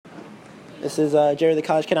This is Jerry, the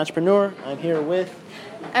College Kid Entrepreneur. I'm here with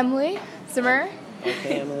Emily Zimmerer.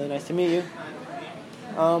 Okay, Emily, nice to meet you.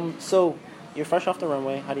 So you're fresh off the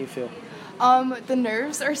runway. How do you feel? The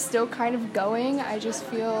nerves are still kind of going. I just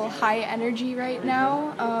feel high energy right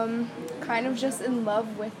now. Kind of just in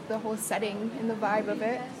love with the whole setting and the vibe of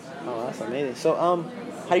it. Oh, that's amazing. So,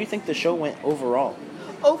 how do you think the show went overall?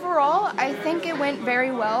 Overall, I think it went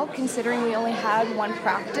very well, considering we only had one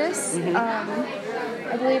practice. Mm-hmm.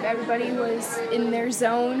 I believe everybody was in their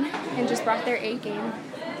zone and just brought their A game.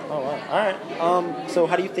 Oh, wow. All right. So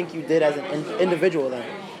how do you think you did as an individual then?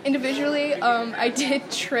 Individually, I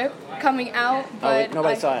did trip coming out, but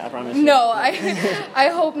nobody saw it, I promise. No,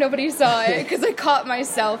 I hope nobody saw it because I caught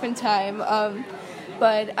myself in time.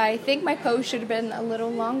 But I think my pose should have been a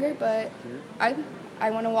little longer, but I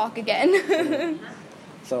want to walk again.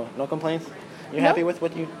 So, no complaints? You're happy with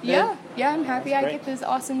what you did? Yeah, I'm happy. I get this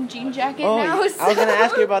awesome jean jacket now. So. I was going to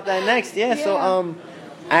ask you about that next. Yeah. So,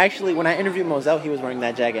 I actually, when I interviewed Moselle, he was wearing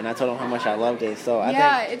that jacket, and I told him how much I loved it. So I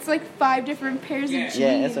think, it's like 5 different pairs of jeans.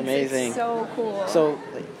 Yeah, it's amazing. It's so cool. So,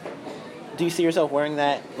 do you see yourself wearing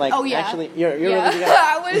that? Like, oh, yeah. Actually, you're really good.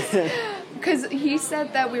 I was, because he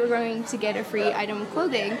said that we were going to get a free item of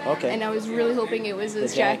clothing. Okay. And I was really hoping it was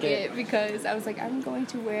this jacket because I was like, I'm going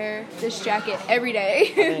to wear this jacket every day.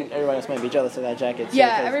 I think everybody else might be jealous of that jacket too.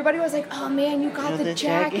 Yeah, everybody was like, oh man, you got the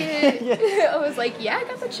jacket. Yeah. I was like, yeah, I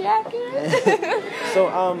got the jacket. So,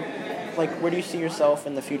 like, where do you see yourself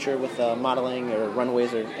in the future with modeling or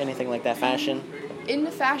runways or anything like that, fashion? In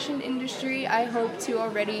the fashion industry, I hope to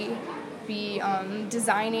already be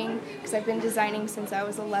designing, because I've been designing since I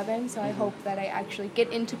was 11, so I hope that I actually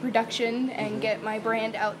get into production and get my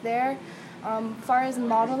brand out there. As far as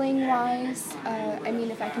modeling wise, I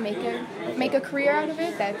mean, if I can make a career out of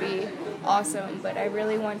it, that'd be awesome, but I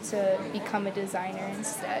really want to become a designer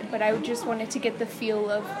instead. But I just wanted to get the feel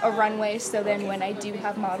of a runway, so then when I do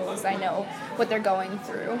have models, I know what they're going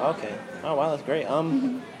through. Okay. Oh, wow, that's great.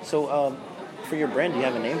 So, for your brand, do you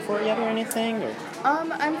have a name for it yet or anything? Or?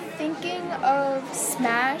 I'm thinking of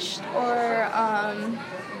Smashed or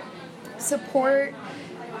Support.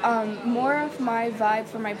 More of my vibe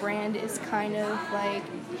for my brand is kind of like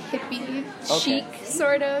hippie, chic,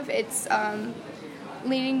 sort of. It's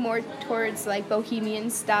leaning more towards like bohemian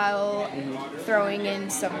style, throwing in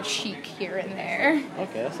some chic here and there.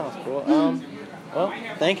 Okay, that sounds cool. Well,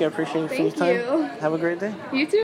 thank you. I appreciate your time. You. Have a great day. You too.